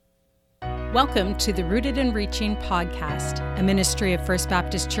Welcome to the Rooted and Reaching podcast, a ministry of First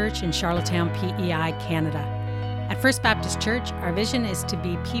Baptist Church in Charlottetown, PEI, Canada. At First Baptist Church, our vision is to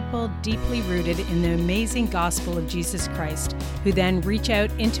be people deeply rooted in the amazing gospel of Jesus Christ, who then reach out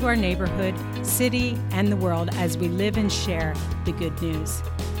into our neighborhood, city, and the world as we live and share the good news.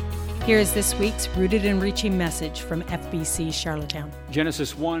 Here is this week's Rooted and Reaching message from FBC Charlottetown.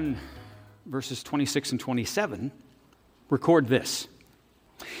 Genesis 1, verses 26 and 27 record this.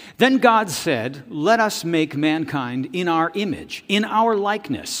 Then God said, "Let us make mankind in our image, in our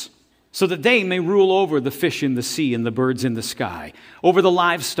likeness, so that they may rule over the fish in the sea and the birds in the sky, over the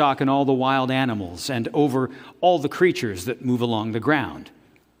livestock and all the wild animals, and over all the creatures that move along the ground."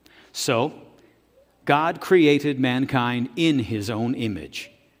 So, God created mankind in his own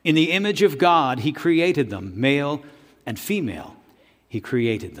image. In the image of God, he created them, male and female. He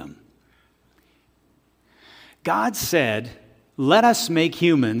created them. God said, "Let us make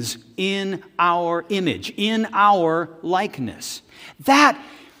humans in our image, in our likeness." That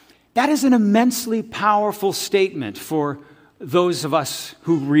is an immensely powerful statement for those of us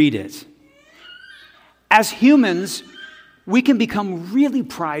who read it. As humans, we can become really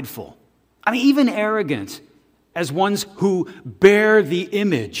prideful. Even arrogant as ones who bear the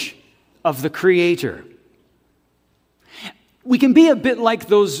image of the Creator. We can be a bit like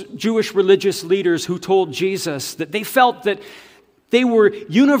those Jewish religious leaders who told Jesus that they felt that they were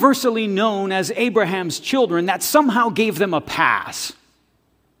universally known as Abraham's children. That somehow gave them a pass.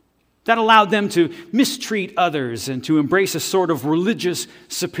 That allowed them to mistreat others and to embrace a sort of religious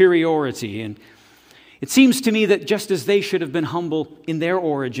superiority. And it seems to me that just as they should have been humble in their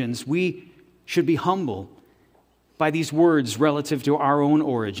origins, we should be humble by these words relative to our own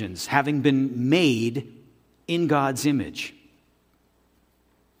origins, having been made in God's image.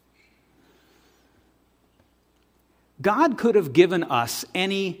 God could have given us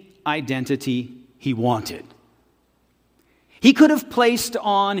any identity he wanted. He could have placed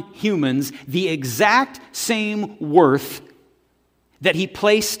on humans the exact same worth that he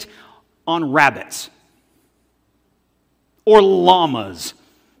placed on rabbits or llamas.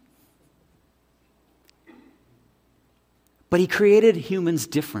 But he created humans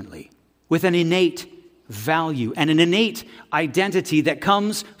differently, with an innate value and an innate identity that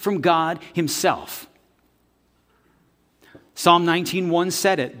comes from God himself. Psalm 19:1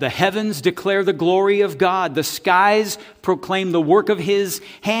 said it, "The heavens declare the glory of God. The skies proclaim the work of his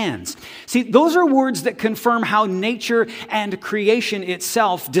hands." See, those are words that confirm how nature and creation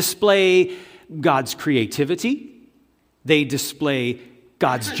itself display God's creativity. They display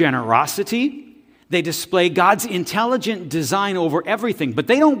God's generosity. They display God's intelligent design over everything, but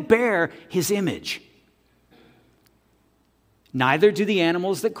they don't bear his image. Neither do the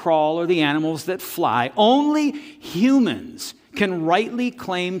animals that crawl or the animals that fly. Only humans can rightly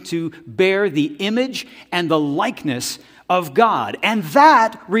claim to bear the image and the likeness of God. And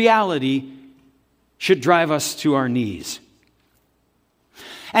that reality should drive us to our knees.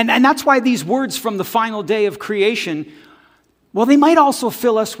 And that's why these words from the final day of creation, well, they might also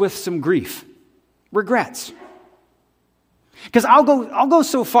fill us with some grief, regrets. Because I'll go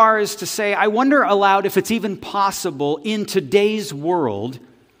so far as to say, I wonder aloud if it's even possible in today's world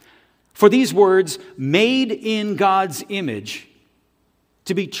for these words, "made in God's image,"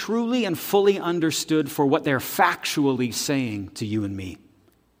 to be truly and fully understood for what they're factually saying to you and me.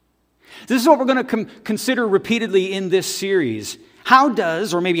 This is what we're going to consider repeatedly in this series. How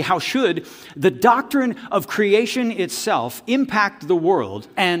does, or maybe how should, the doctrine of creation itself impact the world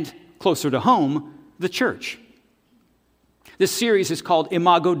and, closer to home, the church? This series is called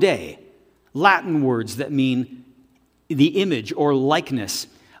Imago Dei, Latin words that mean the image or likeness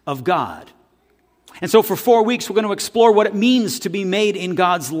of God. And so for 4 weeks, we're going to explore what it means to be made in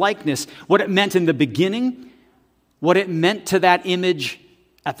God's likeness, what it meant in the beginning, what it meant to that image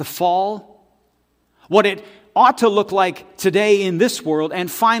at the fall, what it ought to look like today in this world,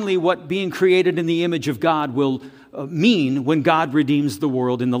 and finally, what being created in the image of God will mean when God redeems the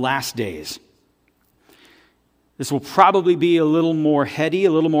world in the last days. This will probably be a little more heady,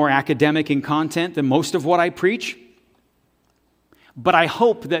 a little more academic in content than most of what I preach. But I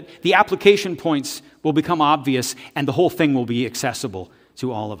hope that the application points will become obvious and the whole thing will be accessible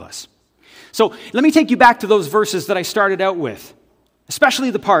to all of us. So let me take you back to those verses that I started out with,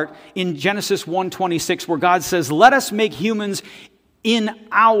 especially the part in Genesis 1:26 where God says, "Let us make humans in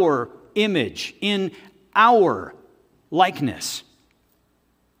our image, in our likeness."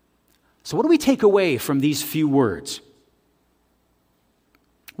 So what do we take away from these few words?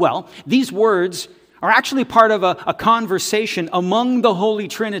 Well, these words are actually part of a conversation among the Holy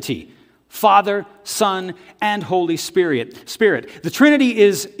Trinity, Father, Son, and Holy Spirit. The Trinity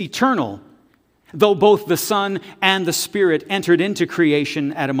is eternal, Though both the Son and the Spirit entered into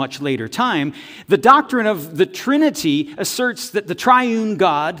creation at a much later time, the doctrine of the Trinity asserts that the triune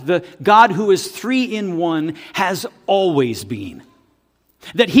God, the God who is three in one, has always been.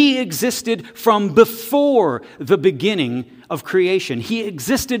 That he existed from before the beginning of creation. He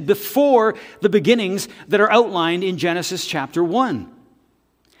existed before the beginnings that are outlined in Genesis chapter 1.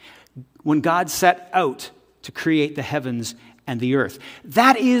 When God set out to create the heavens and the earth.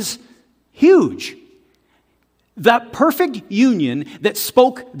 That is huge. That perfect union that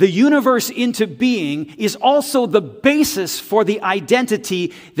spoke the universe into being is also the basis for the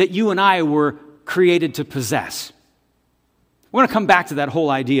identity that you and I were created to possess. We're going to come back to that whole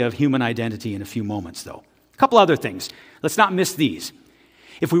idea of human identity in a few moments, though. A couple other things. Let's not miss these.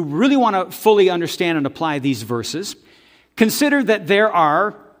 If we really want to fully understand and apply these verses, consider that there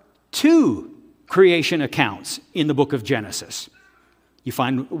are two creation accounts in the book of Genesis. You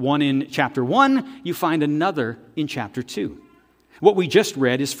find one in chapter 1, you find another in chapter 2. What we just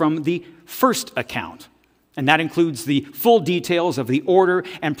read is from the first account, and that includes the full details of the order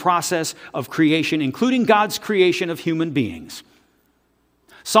and process of creation, including God's creation of human beings.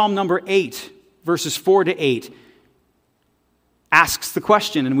 Psalm number 8, verses 4 to 8, asks the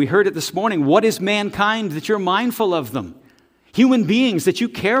question, and we heard it this morning, what is mankind that you're mindful of them? Human beings that you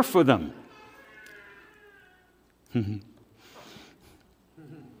care for them.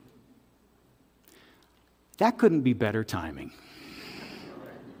 That couldn't be better timing.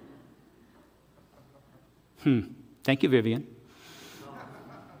 Thank you, Vivian.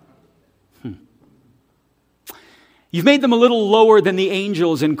 You've made them a little lower than the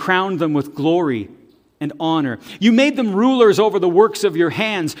angels and crowned them with glory and honor. You made them rulers over the works of your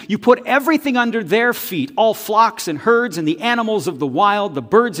hands. You put everything under their feet, all flocks and herds and the animals of the wild, the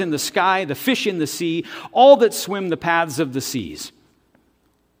birds in the sky, the fish in the sea, all that swim the paths of the seas.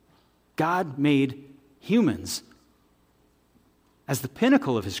 God made humans as the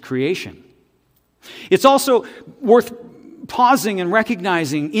pinnacle of his creation. It's also worth pausing and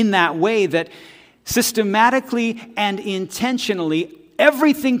recognizing in that way that systematically and intentionally,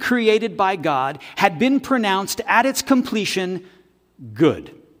 everything created by God had been pronounced at its completion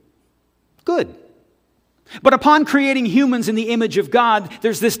good. Good. But upon creating humans in the image of God,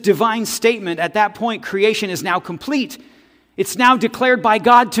 there's this divine statement. At that point, creation is now complete. It's now declared by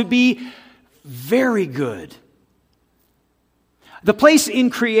God to be very good. The place in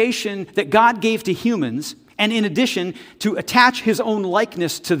creation that God gave to humans, and in addition to attach his own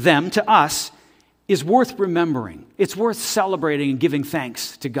likeness to them, to us, is worth remembering. It's worth celebrating and giving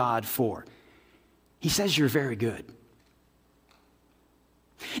thanks to God for. He says you're very good.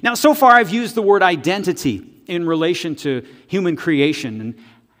 Now, so far I've used the word identity in relation to human creation, and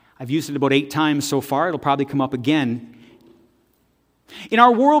I've used it about 8 times so far. It'll probably come up again. In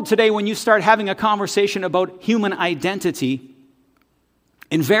our world today, when you start having a conversation about human identity,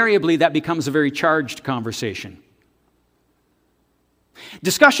 invariably that becomes a very charged conversation.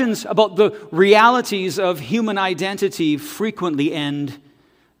 Discussions about the realities of human identity frequently end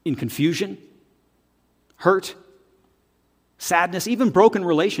in confusion, hurt, sadness, even broken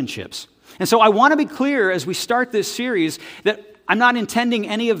relationships. And so I want to be clear as we start this series that I'm not intending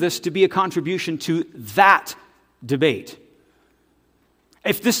any of this to be a contribution to that debate.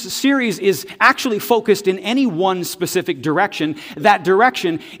 If this series is actually focused in any one specific direction, that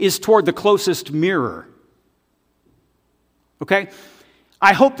direction is toward the closest mirror. Okay?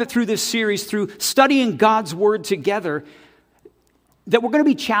 I hope that through this series, through studying God's Word together, that we're going to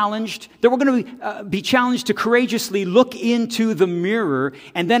be challenged, to courageously look into the mirror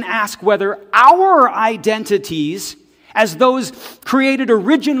and then ask whether our identities, as those created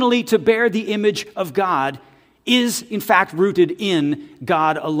originally to bear the image of God, is in fact rooted in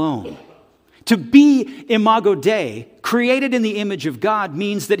God alone. To be Imago Dei, created in the image of God,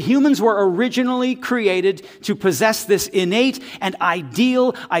 means that humans were originally created to possess this innate and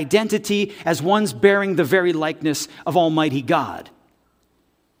ideal identity as ones bearing the very likeness of Almighty God.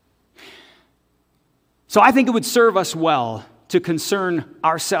 So I think it would serve us well to concern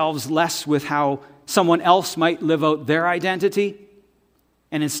ourselves less with how someone else might live out their identity,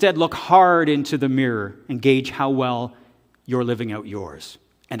 and instead look hard into the mirror and gauge how well you're living out yours,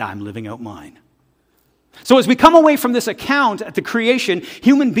 and I'm living out mine. So as we come away from this account at the creation,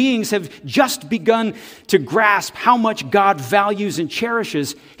 human beings have just begun to grasp how much God values and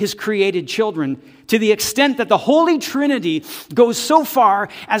cherishes his created children, to the extent that the Holy Trinity goes so far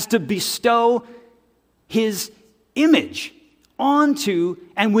as to bestow his image onto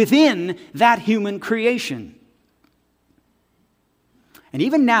and within that human creation. And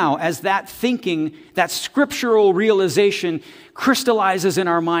even now, as that thinking, that scriptural realization crystallizes in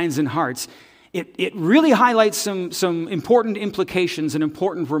our minds and hearts, it really highlights some important implications and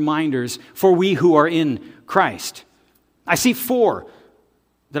important reminders for we who are in Christ. I see 4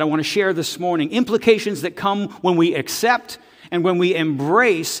 that I want to share this morning. Implications that come when we accept and when we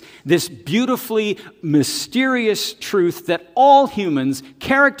embrace this beautifully mysterious truth that all humans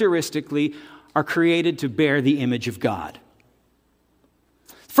characteristically are created to bear the image of God.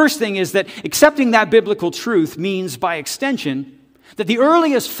 First thing is that accepting that biblical truth means, by extension, that the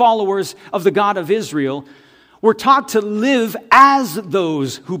earliest followers of the God of Israel were taught to live as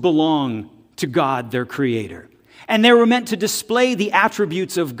those who belong to God, their Creator. And they were meant to display the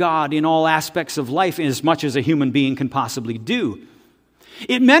attributes of God in all aspects of life as much as a human being can possibly do.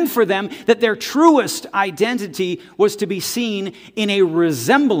 It meant for them that their truest identity was to be seen in a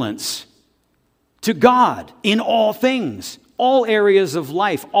resemblance to God in all things, all areas of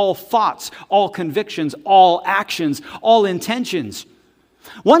life, all thoughts, all convictions, all actions, all intentions.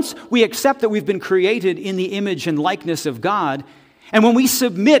 Once we accept that we've been created in the image and likeness of God, and when we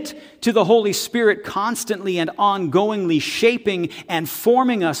submit to the Holy Spirit constantly and ongoingly shaping and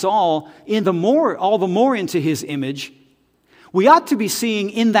forming us all the more into His image, we ought to be seeing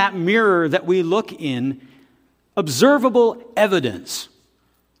in that mirror that we look in observable evidence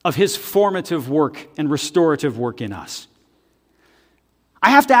of His formative work and restorative work in us.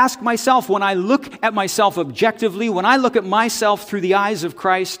 I have to ask myself, when I look at myself objectively, when I look at myself through the eyes of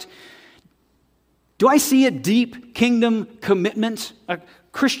Christ, do I see a deep kingdom commitment, a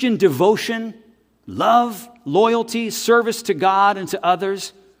Christian devotion, love, loyalty, service to God and to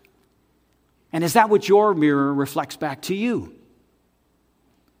others? And is that what your mirror reflects back to you?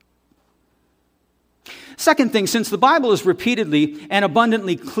 Second thing, since the Bible is repeatedly and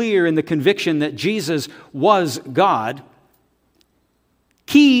abundantly clear in the conviction that Jesus was God,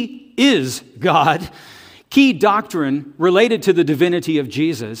 key doctrine related to the divinity of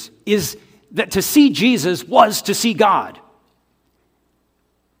Jesus is that to see Jesus was to see God.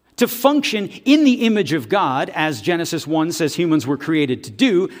 To function in the image of God, as Genesis 1 says humans were created to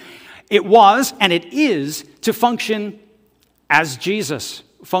do, it was and it is to function as Jesus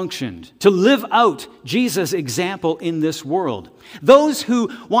functioned, to live out Jesus' example in this world. Those who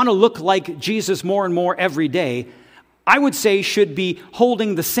want to look like Jesus more and more every day, I would say, should be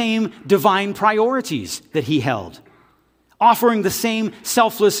holding the same divine priorities that He held, offering the same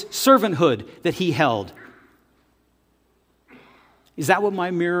selfless servanthood that He held. Is that what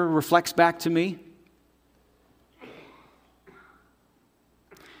my mirror reflects back to me?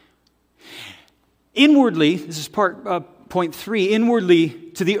 Inwardly, this is point 3, inwardly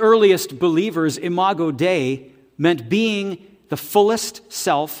to the earliest believers, Imago Dei meant being the fullest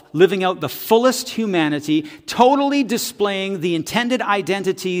self, living out the fullest humanity, totally displaying the intended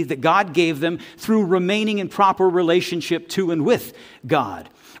identity that God gave them through remaining in proper relationship to and with God,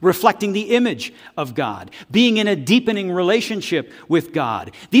 reflecting the image of God, being in a deepening relationship with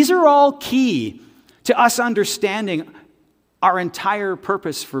God. These are all key to us understanding our entire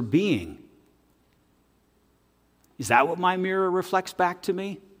purpose for being. Is that what my mirror reflects back to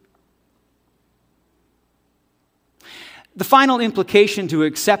me? The final implication to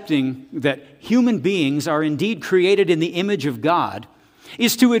accepting that human beings are indeed created in the image of God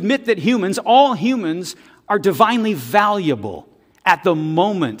is to admit that all humans, are divinely valuable at the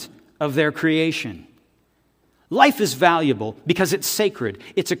moment of their creation. Life is valuable because it's sacred.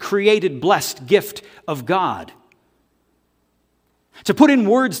 It's a created, blessed gift of God. To put in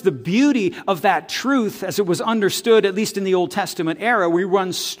words the beauty of that truth as it was understood, at least in the Old Testament era, we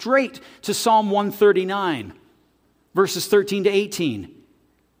run straight to Psalm 139. Verses 13 to 18,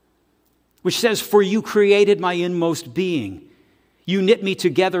 which says, "For you created my inmost being. You knit me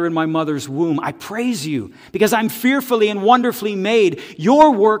together in my mother's womb. I praise you because I'm fearfully and wonderfully made.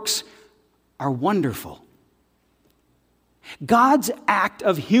 Your works are wonderful." God's act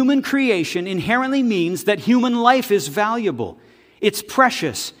of human creation inherently means that human life is valuable. It's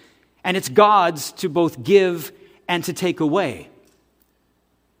precious, and it's God's to both give and to take away.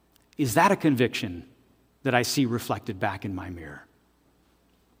 Is that a conviction that I see reflected back in my mirror?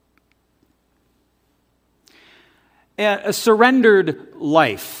 A surrendered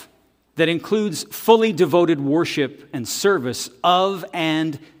life that includes fully devoted worship and service of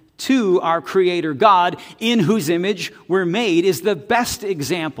and to our Creator God, in whose image we're made, is the best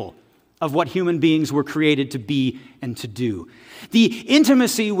example of what human beings were created to be and to do. The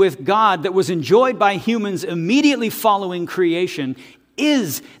intimacy with God that was enjoyed by humans immediately following creation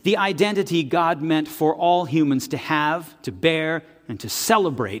is the identity God meant for all humans to have, to bear, and to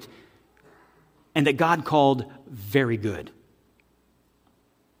celebrate, and that God called very good.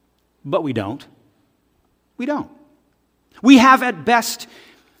 But we don't. We don't. We have at best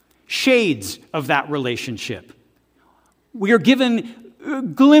shades of that relationship. We are given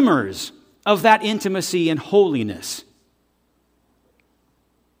glimmers of that intimacy and holiness.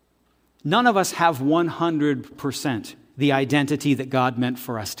 None of us have 100% the identity that God meant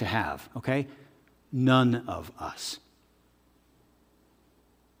for us to have, okay? None of us.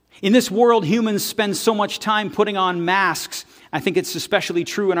 In this world, humans spend so much time putting on masks. I think it's especially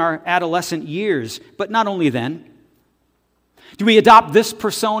true in our adolescent years, but not only then. Do we adopt this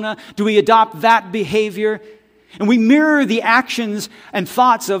persona? Do we adopt that behavior? And we mirror the actions and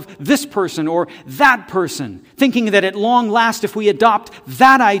thoughts of this person or that person, thinking that at long last, if we adopt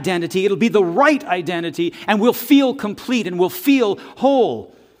that identity, it'll be the right identity, and we'll feel complete and we'll feel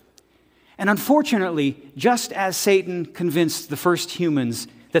whole. And unfortunately, just as Satan convinced the first humans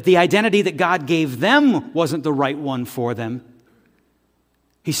that the identity that God gave them wasn't the right one for them,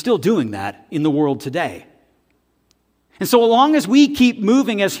 he's still doing that in the world today. And so long as we keep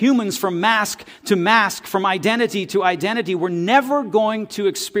moving as humans from mask to mask, from identity to identity, we're never going to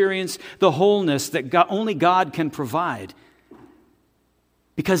experience the wholeness that only God can provide.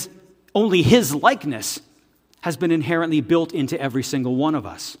 Because only His likeness has been inherently built into every single one of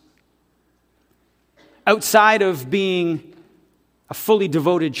us. Outside of being a fully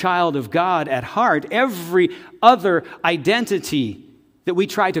devoted child of God at heart, every other identity that we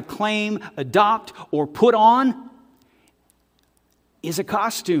try to claim, adopt, or put on is a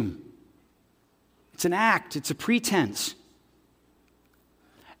costume. It's an act. It's a pretense.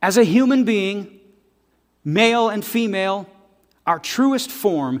 As a human being, male and female, our truest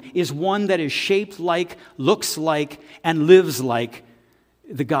form is one that is shaped like, looks like, and lives like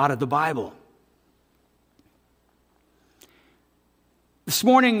the God of the Bible. This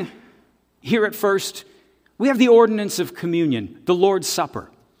morning, here at First, we have the ordinance of communion, the Lord's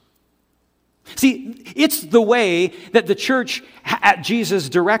Supper. See, it's the way that the church, at Jesus'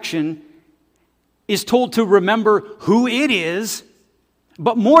 direction, is told to remember who it is,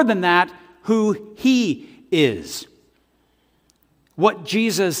 but more than that, who He is. What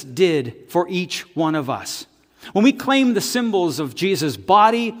Jesus did for each one of us. When we claim the symbols of Jesus'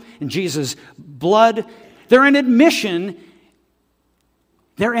 body and Jesus' blood, they're an admission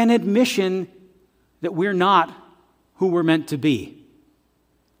that we're not who we're meant to be.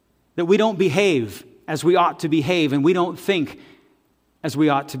 That we don't behave as we ought to behave, and we don't think as we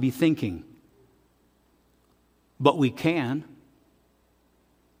ought to be thinking. But we can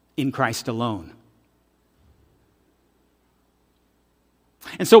in Christ alone.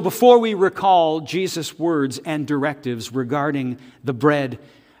 And so before we recall Jesus' words and directives regarding the bread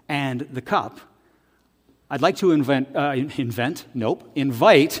and the cup, I'd like to invite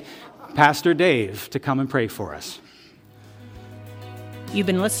Pastor Dave to come and pray for us. You've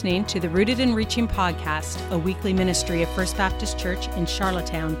been listening to the Rooted and Reaching podcast, a weekly ministry of First Baptist Church in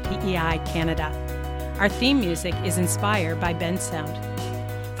Charlottetown, PEI, Canada. Our theme music is inspired by Ben Sound.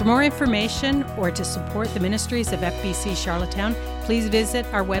 For more information or to support the ministries of FBC Charlottetown, please visit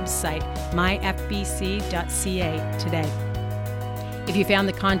our website, myfbc.ca today. If you found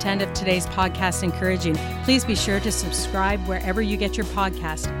the content of today's podcast encouraging, please be sure to subscribe wherever you get your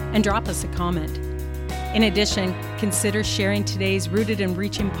podcast and drop us a comment. In addition, consider sharing today's Rooted and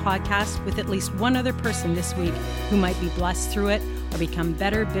Reaching podcast with at least one other person this week who might be blessed through it or become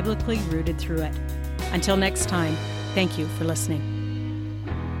better biblically rooted through it. Until next time, thank you for listening.